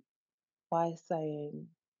up by saying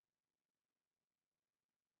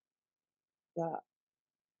that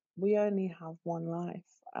we only have one life,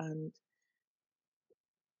 and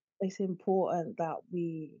it's important that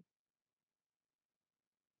we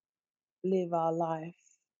live our life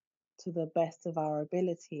to the best of our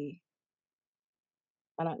ability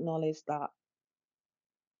and acknowledge that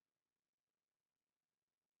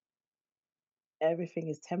everything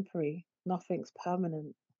is temporary, nothing's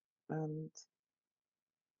permanent, and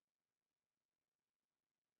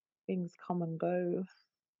things come and go.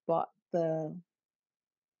 But no,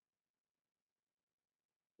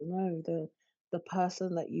 the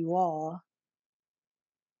person that you are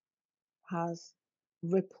has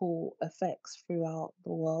ripple effects throughout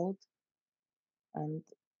the world, and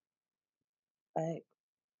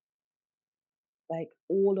like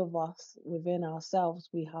all of us within ourselves,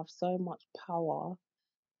 we have so much power,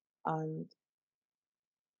 and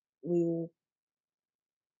we all,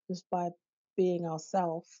 just by being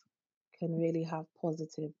ourselves, can really have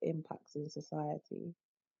positive impacts in society.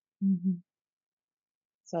 Mhm.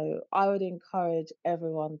 So I would encourage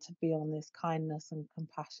everyone to be on this kindness and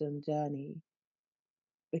compassion journey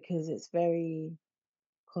because it's very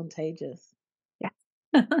contagious. Yeah.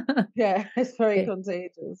 Yeah, it's very it,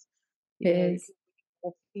 contagious. it You know, it is. can be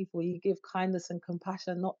more people. You give kindness and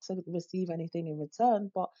compassion not to receive anything in return,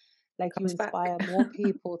 but like you Comes back. inspire more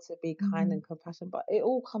people to be kind Mhm. and compassionate. But it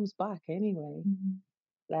all comes back anyway. Mhm.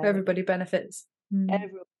 Like Everybody benefits. Mm.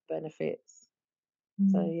 everyone benefits.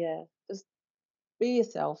 So Mm. yeah, just be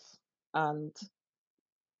yourself and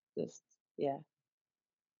just yeah,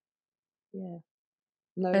 yeah.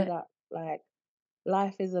 Know Uh, that like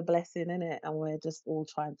life is a blessing in it, and we're just all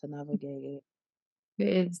trying to navigate it. it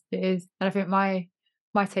is. It is. And I think my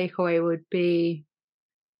takeaway would be,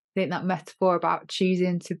 I think that metaphor about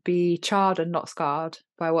choosing to be charred and not scarred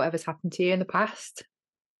by whatever's happened to you in the past,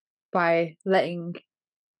 by letting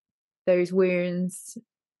those wounds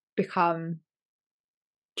become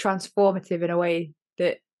transformative in a way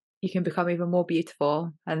that you can become even more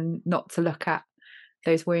beautiful, and not to look at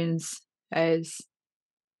those wounds as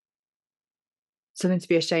something to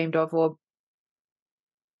be ashamed of, or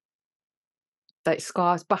like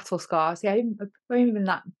scars, battle scars. Yeah, even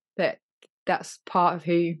that that's part of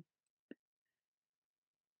who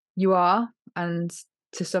you are, and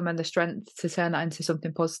to summon the strength to turn that into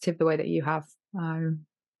something positive the way that you have.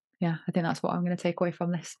 Yeah, I think that's what I'm going to take away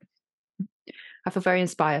from this. I feel very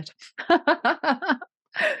inspired. That's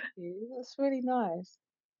really nice.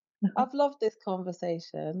 I've loved this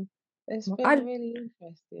conversation. It's been I really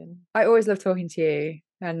interesting. I always love talking to you,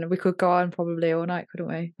 and we could go on probably all night, couldn't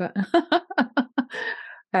we? But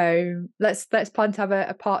let's plan to have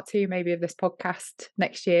a part two maybe of this podcast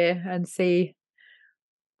next year and see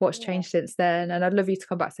what's Yeah, changed since then. And I'd love you to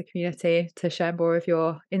come back to the community to share more of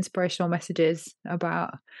your inspirational messages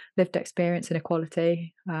about lived experience and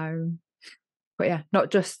equality. But yeah, not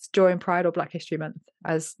just during Pride or Black History Month,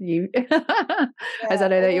 as you, as I yeah,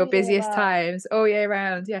 know that your all year busiest round. times all year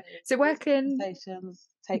round. Yeah. So where These can conversations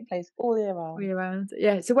take place all year all round. year round?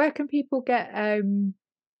 Yeah. So where can people get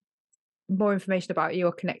more information about you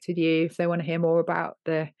or connect with you if they want to hear more about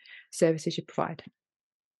the services you provide?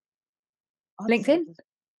 I'd say LinkedIn. just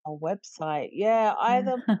a website. Yeah, Yeah.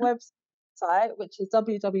 either website, which is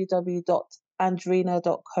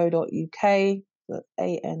www.andreena.co.uk. That's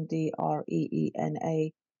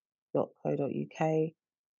ANDREENA.co.uk,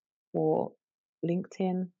 or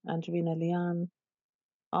LinkedIn, Andreena Leeanne.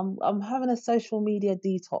 I'm having a social media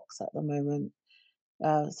detox at the moment.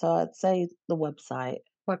 So I'd say the website.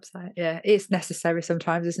 website. Yeah, it's necessary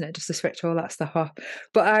sometimes, isn't it, just to switch all that stuff off.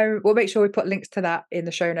 But we'll make sure we put links to that in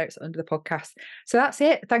the show notes under the podcast. So that's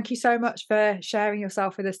it. Thank you so much for sharing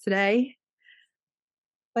yourself with us today.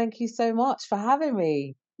 Thank you so much for having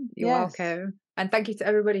me. You're Yes. welcome. And thank you to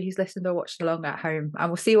everybody who's listened or watched along at home. And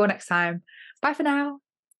we'll see you all next time. Bye for now.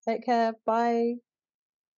 Take care. Bye.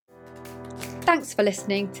 Thanks for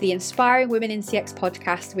listening to the Inspiring Women in CX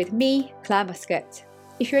podcast with me, Claire Muscat.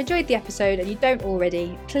 If you enjoyed the episode and you don't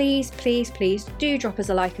already, please do drop us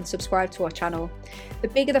a like and subscribe to our channel. The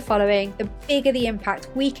bigger the following, the bigger the impact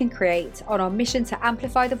we can create on our mission to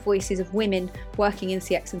amplify the voices of women working in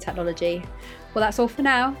CX and technology. Well, that's all for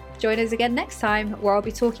now. Join us again next time, where I'll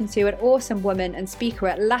be talking to an awesome woman and speaker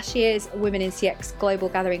at last year's Women in CX Global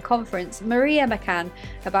Gathering Conference, Maria McCann,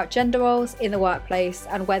 about gender roles in the workplace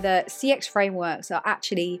and whether CX frameworks are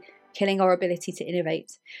actually killing our ability to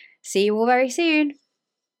innovate. See you all very soon.